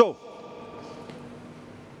 so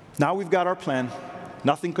now we've got our plan.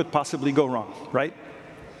 Nothing could possibly go wrong, right?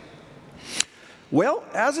 Well,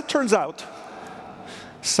 as it turns out,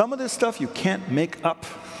 some of this stuff you can't make up.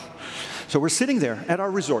 So we're sitting there at our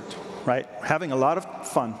resort, right, having a lot of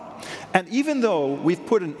fun. And even though we've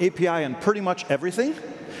put an API on pretty much everything,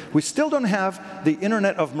 we still don't have the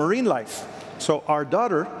Internet of Marine Life. So our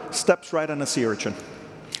daughter steps right on a sea urchin.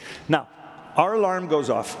 Now, our alarm goes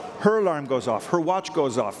off, her alarm goes off, her watch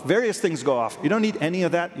goes off, various things go off. You don't need any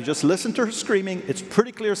of that. You just listen to her screaming. It's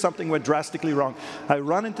pretty clear something went drastically wrong. I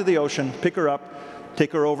run into the ocean, pick her up,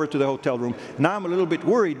 take her over to the hotel room. Now I'm a little bit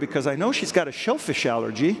worried because I know she's got a shellfish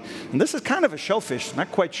allergy, and this is kind of a shellfish,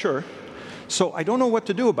 not quite sure. So I don't know what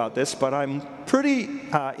to do about this, but I'm pretty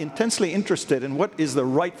intensely interested in what is the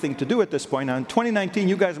right thing to do at this point. Now, in 2019,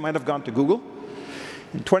 you guys might have gone to Google.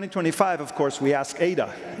 In 2025, of course, we ask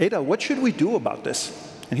Ada, Ada, what should we do about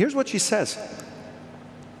this? And here's what she says.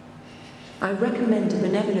 I recommend a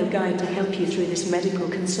Benevolent guide to help you through this medical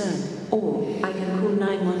concern, or I can call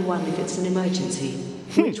 911 if it's an emergency.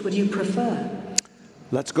 Which would you prefer?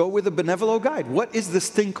 Let's go with the Benevolo guide. What is this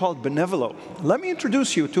thing called Benevolo? Let me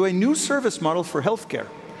introduce you to a new service model for healthcare.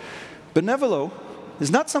 Benevolo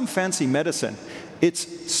is not some fancy medicine.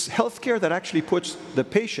 It's healthcare that actually puts the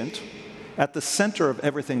patient at the center of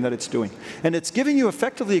everything that it's doing. And it's giving you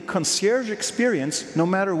effectively a concierge experience no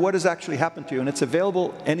matter what has actually happened to you, and it's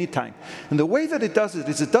available anytime. And the way that it does it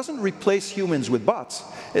is it doesn't replace humans with bots.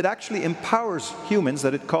 It actually empowers humans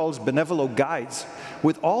that it calls Benevolo guides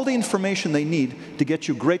with all the information they need to get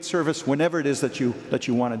you great service whenever it is that you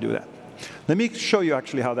want to do that. Let me show you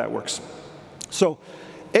actually how that works. So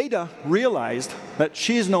Ada realized that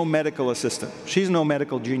she's no medical assistant. She's no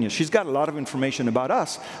medical genius. She's got a lot of information about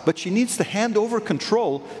us, but she needs to hand over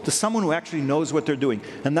control to someone who actually knows what they're doing.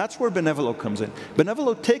 And that's where Benevolo comes in.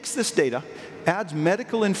 Benevolo takes this data, adds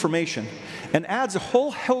medical information, and adds a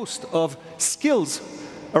whole host of skills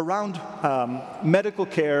around medical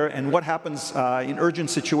care and what happens in urgent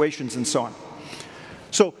situations and so on.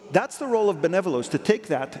 So that's the role of Benevolo, is to take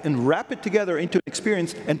that and wrap it together into an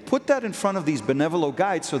experience and put that in front of these Benevolo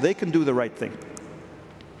guides so they can do the right thing.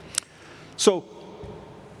 So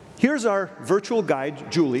Here's our virtual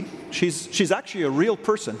guide, Julie. She's actually a real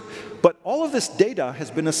person, but all of this data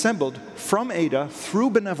has been assembled from Ada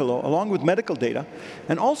through Benevolo, along with medical data.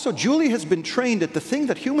 And also, Julie has been trained at the thing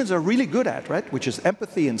that humans are really good at, right? Which is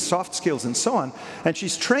empathy and soft skills and so on. And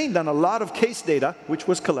she's trained on a lot of case data, which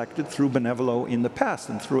was collected through Benevolo in the past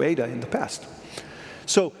and through Ada in the past.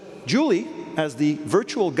 So Julie, as the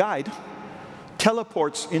virtual guide,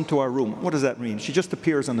 teleports into our room. What does that mean? She just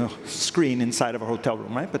appears on the screen inside of a hotel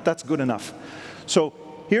room, right? But that's good enough. So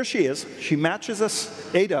here she is. She matches us,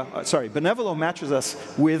 Benevolo matches us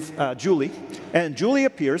with Julie, and Julie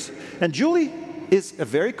appears. And Julie is a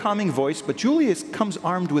very calming voice, but Julie comes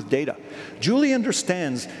armed with data. Julie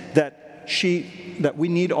understands that we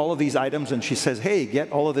need all of these items, and she says, hey,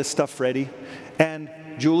 get all of this stuff ready. And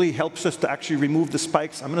Julie helps us to actually remove the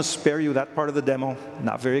spikes. I'm going to spare you that part of the demo.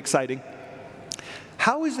 Not very exciting.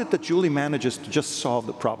 How is it that Julie manages to just solve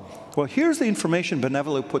the problem? Well, here's the information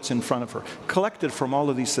Benevolo puts in front of her, collected from all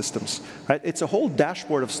of these systems. Right? It's a whole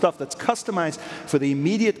dashboard of stuff that's customized for the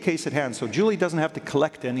immediate case at hand, so Julie doesn't have to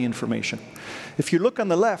collect any information. If you look on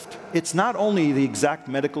the left, it's not only the exact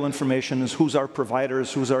medical information, who's our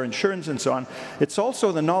providers, who's our insurance, and so on. It's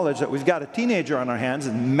also the knowledge that we've got a teenager on our hands,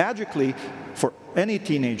 and magically, for any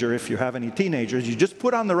teenager, if you have any teenagers, you just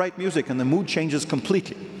put on the right music and the mood changes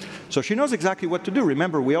completely. So she knows exactly what to do.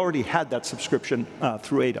 Remember, we already had that subscription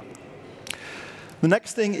through Ada. The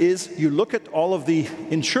next thing is you look at all of the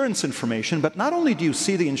insurance information, but not only do you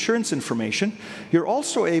see the insurance information, you're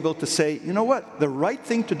also able to say, you know what, the right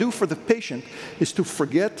thing to do for the patient is to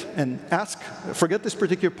forget this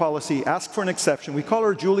particular policy, ask for an exception. We call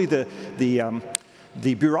her Julie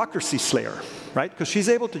the bureaucracy slayer, right? Because she's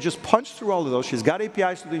able to just punch through all of those. She's got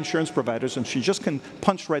APIs to the insurance providers, and she just can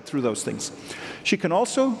punch right through those things. She can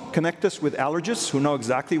also connect us with allergists who know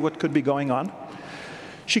exactly what could be going on.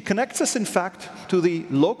 She connects us, in fact, to the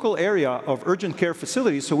local area of urgent care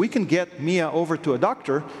facilities so we can get Mia over to a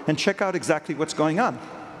doctor and check out exactly what's going on.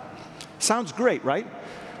 Sounds great, right?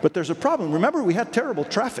 But there's a problem. Remember, we had terrible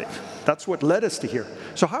traffic. That's what led us to here.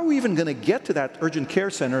 So how are we even going to get to that urgent care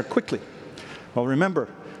center quickly? Well, remember,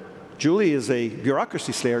 Julie is a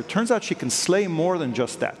bureaucracy slayer. Turns out she can slay more than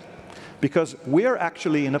just that, because we're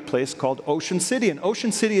actually in a place called Ocean City, and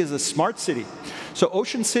Ocean City is a smart city. So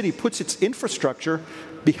Ocean City puts its infrastructure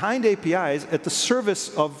behind APIs at the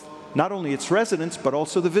service of not only its residents, but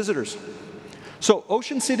also the visitors. So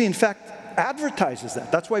Ocean City, in fact, advertises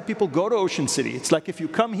that. That's why people go to Ocean City. It's like, if you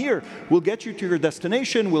come here, we'll get you to your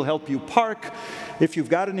destination, we'll help you park. If you've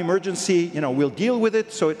got an emergency, we'll deal with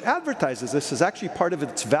it. So it advertises this as actually part of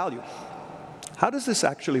its value. How does this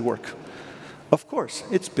actually work? Of course,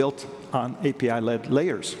 it's built on API-led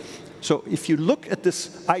layers. So if you look at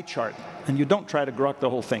this eye chart, and you don't try to grok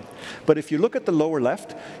the whole thing, but if you look at the lower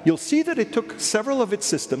left, you'll see that it took several of its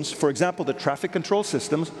systems, for example, the traffic control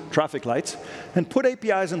systems, traffic lights, and put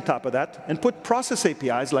APIs on top of that, and put process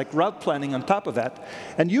APIs like route planning on top of that.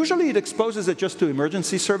 And usually it exposes it just to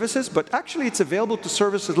emergency services, but actually it's available to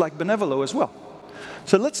services like Benevolo as well.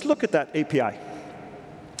 So let's look at that API.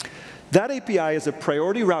 That API is a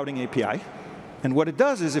priority routing API. And what it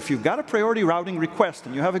does is, if you've got a priority routing request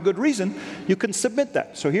and you have a good reason, you can submit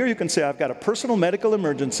that. So here you can say, I've got a personal medical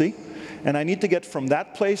emergency, and I need to get from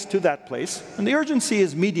that place to that place. And the urgency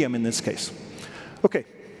is medium in this case. OK,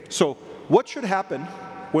 so what should happen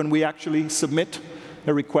when we actually submit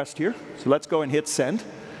a request here? So let's go and hit send.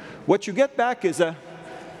 What you get back is a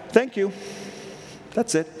thank you.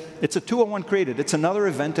 That's it. It's a 201 created. It's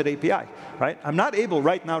another evented API, right? I'm not able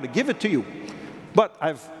right now to give it to you, but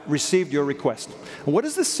I've received your request. And what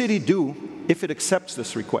does the city do if it accepts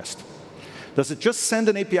this request? Does it just send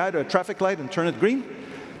an API to a traffic light and turn it green?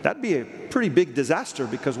 That'd be a pretty big disaster,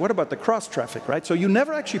 because what about the cross traffic, right? So you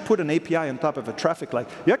never actually put an API on top of a traffic light.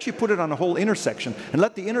 You actually put it on a whole intersection and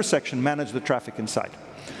let the intersection manage the traffic inside.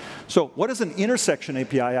 So what does an intersection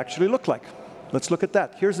API actually look like? Let's look at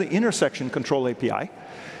that. Here's the intersection control API.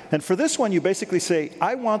 And for this one, you basically say,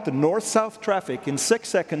 I want the north-south traffic in 6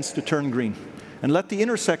 seconds to turn green, and let the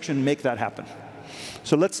intersection make that happen.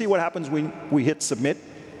 So let's see what happens when we hit submit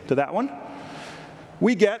to that one.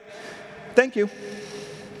 We get, thank you.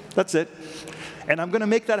 That's it. And I'm going to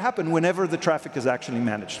make that happen whenever the traffic is actually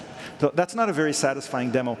managed. So that's not a very satisfying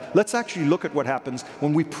demo. Let's actually look at what happens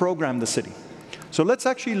when we program the city. So let's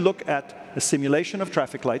actually look at a simulation of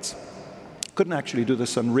traffic lights. Couldn't actually do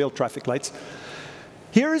this on real traffic lights.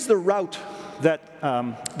 Here is the route that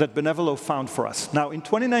Benevolo found for us. Now, in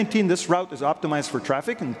 2019, this route is optimized for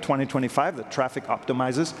traffic. In 2025, the traffic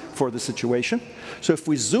optimizes for the situation. So if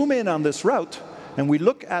we zoom in on this route, and we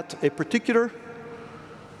look at a particular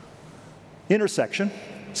intersection,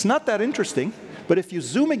 it's not that interesting, But if you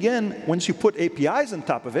zoom again, once you put APIs on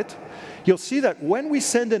top of it, you'll see that when we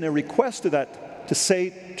send in a request to that to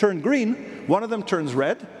say turn green, one of them turns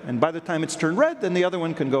red, and by the time it's turned red, then the other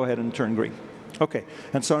one can go ahead and turn green. Okay,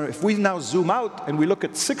 and so if we now zoom out and we look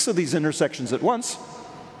at 6 of these intersections at once,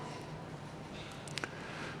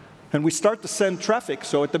 and we start to send traffic,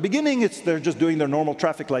 so at the beginning they're just doing their normal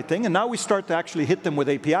traffic light thing, and now we start to actually hit them with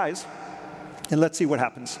APIs, and let's see what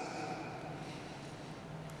happens.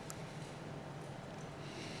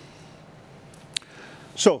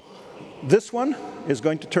 So this one is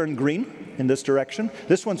going to turn green in this direction.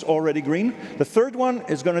 This one's already green. The third one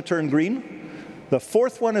is going to turn green. The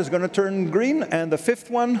fourth one is going to turn green, and the fifth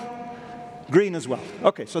one, green as well.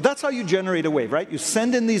 Okay, so that's how you generate a wave, right? You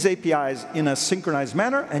send in these APIs in a synchronized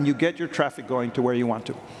manner, and you get your traffic going to where you want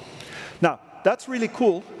to. Now, that's really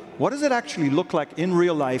cool. What does it actually look like in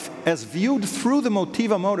real life as viewed through the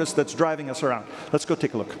Motiva modus that's driving us around? Let's go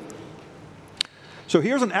take a look. So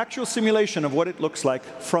here's an actual simulation of what it looks like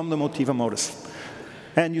from the Motiva modus.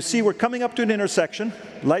 And you see we're coming up to an intersection.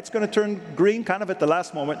 Light's going to turn green kind of at the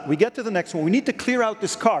last moment. We get to the next one. We need to clear out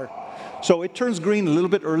this car. So it turns green a little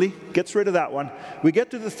bit early, gets rid of that one. We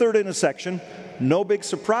get to the third intersection. No big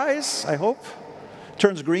surprise, I hope.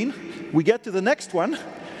 Turns green. We get to the next one.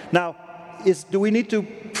 Now, do we need to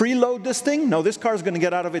preload this thing? No, this car is going to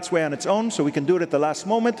get out of its way on its own, so we can do it at the last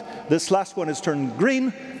moment. This last one is turned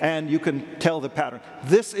green, and you can tell the pattern.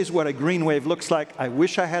 This is what a green wave looks like. I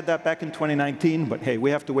wish I had that back in 2019, but hey, we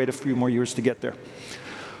have to wait a few more years to get there.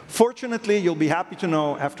 Fortunately, you'll be happy to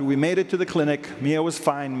know, after we made it to the clinic, Mia was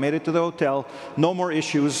fine, made it to the hotel, no more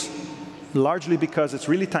issues, largely because it's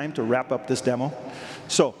really time to wrap up this demo.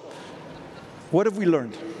 So, what have we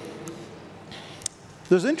learned?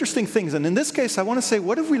 There's interesting things, and in this case, I want to say,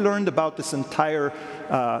 what have we learned about this entire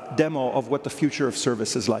demo of what the future of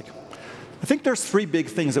service is like? I think there's 3 big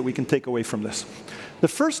things that we can take away from this. The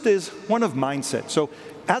first is one of mindset. So,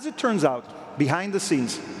 as it turns out, behind the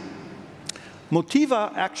scenes,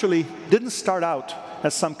 Motiva actually didn't start out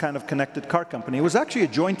as some kind of connected car company. It was actually a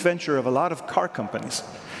joint venture of a lot of car companies.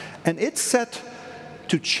 And it's set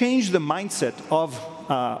to change the mindset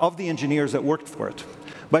of the engineers that worked for it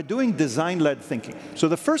by doing design-led thinking. So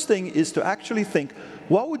the first thing is to actually think,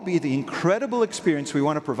 what would be the incredible experience we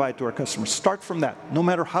want to provide to our customers? Start from that. No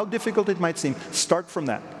matter how difficult it might seem, start from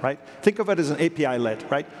that, right? Think of it as an API-led,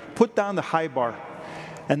 right? Put down the high bar.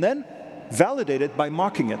 And then validate it by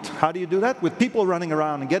mocking it. How do you do that? With people running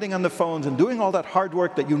around and getting on the phones and doing all that hard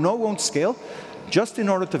work that you know won't scale, just in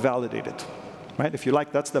order to validate it. Right? If you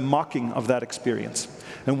like, that's the mocking of that experience.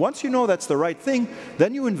 And once you know that's the right thing,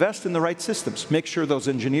 then you invest in the right systems. Make sure those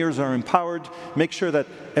engineers are empowered. Make sure that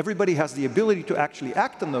everybody has the ability to actually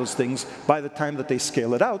act on those things by the time that they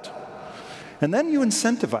scale it out. And then you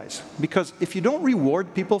incentivize. Because if you don't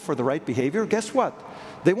reward people for the right behavior, guess what?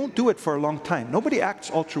 They won't do it for a long time. Nobody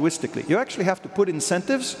acts altruistically. You actually have to put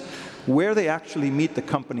incentives where they actually meet the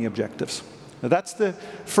company objectives. Now, that's the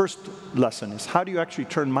first lesson, is how do you actually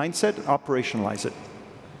turn mindset, operationalize it.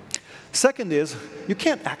 Second is, you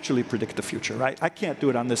can't actually predict the future, right? I can't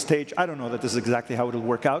do it on this stage. I don't know that this is exactly how it'll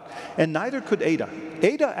work out. And neither could Ada.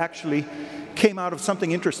 Ada actually came out of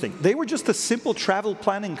something interesting. They were just a simple travel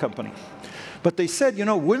planning company. But they said, you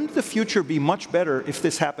know, wouldn't the future be much better if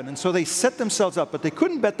this happened? And so they set themselves up, but they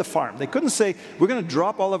couldn't bet the farm. They couldn't say, we're going to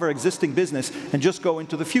drop all of our existing business and just go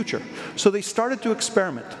into the future. So they started to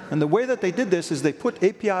experiment. And the way that they did this is they put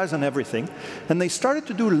APIs on everything, and they started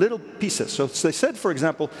to do little pieces. So they said, for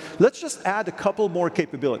example, let's just add a couple more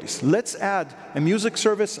capabilities. Let's add a music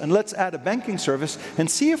service, and let's add a banking service,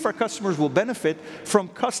 and see if our customers will benefit from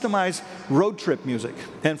customized road trip music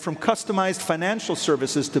and from customized financial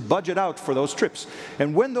services to budget out for those trips.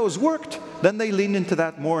 And when those worked, then they leaned into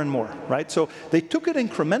that more and more, right? So they took it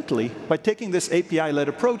incrementally by taking this API-led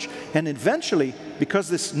approach, and eventually, because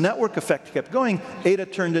this network effect kept going, Ada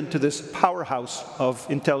turned into this powerhouse of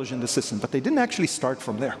intelligent assistant. But they didn't actually start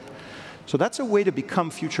from there. So that's a way to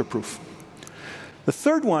become future-proof. The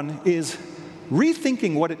third one is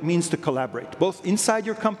rethinking what it means to collaborate, both inside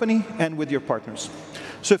your company and with your partners.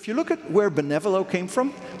 So if you look at where Benevolo came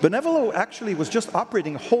from, Benevolo actually was just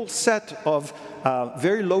operating a whole set of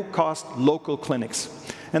very low-cost local clinics.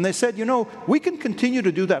 And they said, you know, we can continue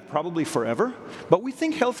to do that probably forever, but we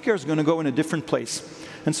think healthcare is going to go in a different place.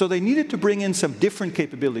 And so they needed to bring in some different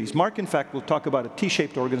capabilities. Mark, in fact, will talk about a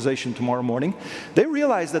T-shaped organization tomorrow morning. They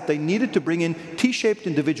realized that they needed to bring in T-shaped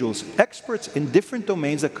individuals, experts in different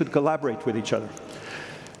domains that could collaborate with each other.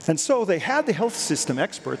 And so they had the health system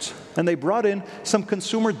experts, and they brought in some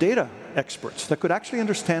consumer data experts that could actually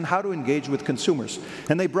understand how to engage with consumers.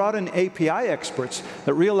 And they brought in API experts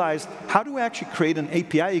that realized how to actually create an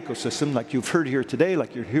API ecosystem, like you've heard here today,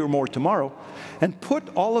 like you'll hear more tomorrow, and put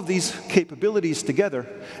all of these capabilities together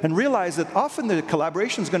and realize that often the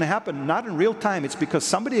collaboration is going to happen not in real time. It's because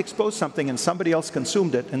somebody exposed something and somebody else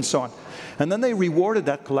consumed it, and so on. And then they rewarded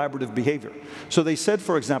that collaborative behavior. So they said,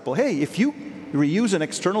 for example, hey, if you reuse an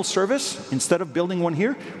external service instead of building one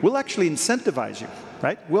here, we'll actually incentivize you,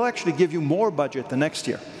 right? We'll actually give you more budget the next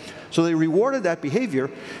year. So they rewarded that behavior,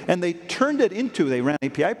 and they turned it into, they ran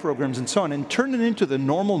API programs and so on, and turned it into the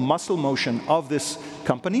normal muscle motion of this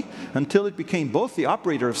company until it became both the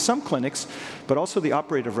operator of some clinics, but also the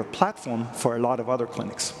operator of a platform for a lot of other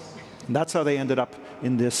clinics. And that's how they ended up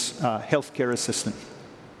in this healthcare assistant.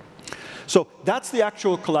 So that's the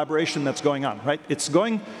actual collaboration that's going on, right? It's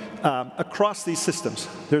going across these systems.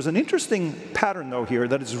 There's an interesting pattern, though, here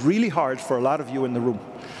that is really hard for a lot of you in the room.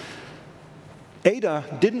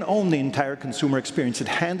 Ada didn't own the entire consumer experience. It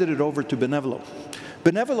handed it over to Benevolo.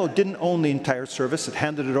 Benevolo didn't own the entire service. It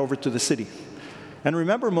handed it over to the city. And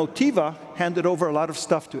remember, Motiva handed over a lot of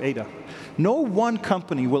stuff to Ada. No one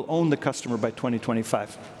company will own the customer by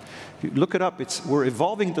 2025. If you look it up, we're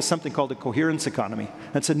evolving to something called a coherence economy.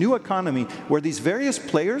 It's a new economy where these various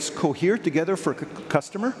players cohere together for a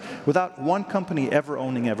customer without one company ever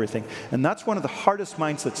owning everything. And that's one of the hardest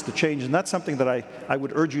mindsets to change, and that's something that I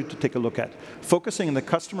would urge you to take a look at. Focusing on the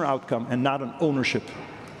customer outcome and not on ownership.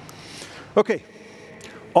 Okay,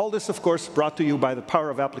 all this, of course, brought to you by the power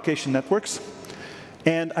of application networks.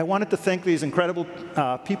 And I wanted to thank these incredible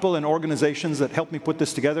people and organizations that helped me put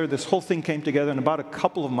this together. This whole thing came together in about a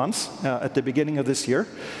couple of months at the beginning of this year.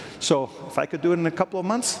 So if I could do it in a couple of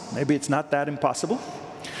months, maybe it's not that impossible.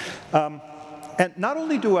 And not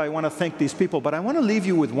only do I want to thank these people, but I want to leave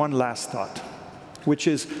you with one last thought, which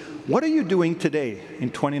is, what are you doing today in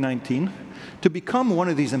 2019 to become one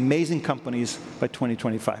of these amazing companies by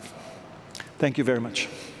 2025? Thank you very much.